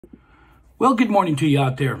Well, good morning to you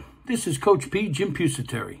out there. This is Coach P, Jim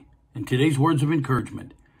Pusateri, and today's words of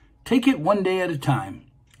encouragement. Take it one day at a time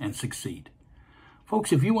and succeed.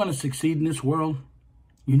 Folks, if you want to succeed in this world,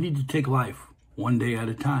 you need to take life one day at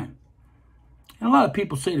a time. And a lot of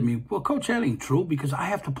people say to me, well, Coach, that ain't true because I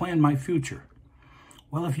have to plan my future.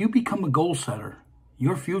 Well, if you become a goal setter,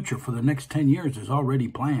 your future for the next 10 years is already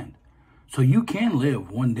planned. So you can live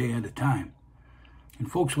one day at a time.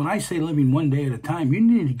 And folks, when I say living one day at a time, you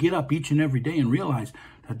need to get up each and every day and realize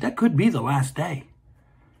that that could be the last day.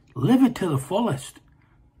 Live it to the fullest.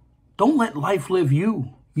 Don't let life live you.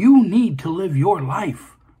 You need to live your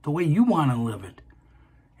life the way you want to live it.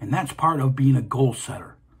 And that's part of being a goal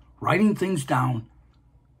setter. Writing things down,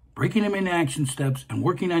 breaking them into action steps, and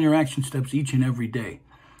working on your action steps each and every day.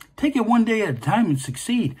 Take it one day at a time and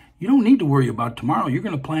succeed. You don't need to worry about tomorrow. You're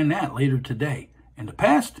going to plan that later today. And the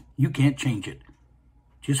past, you can't change it.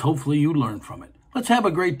 Just hopefully you learn from it. Let's have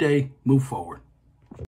a great day. Move forward.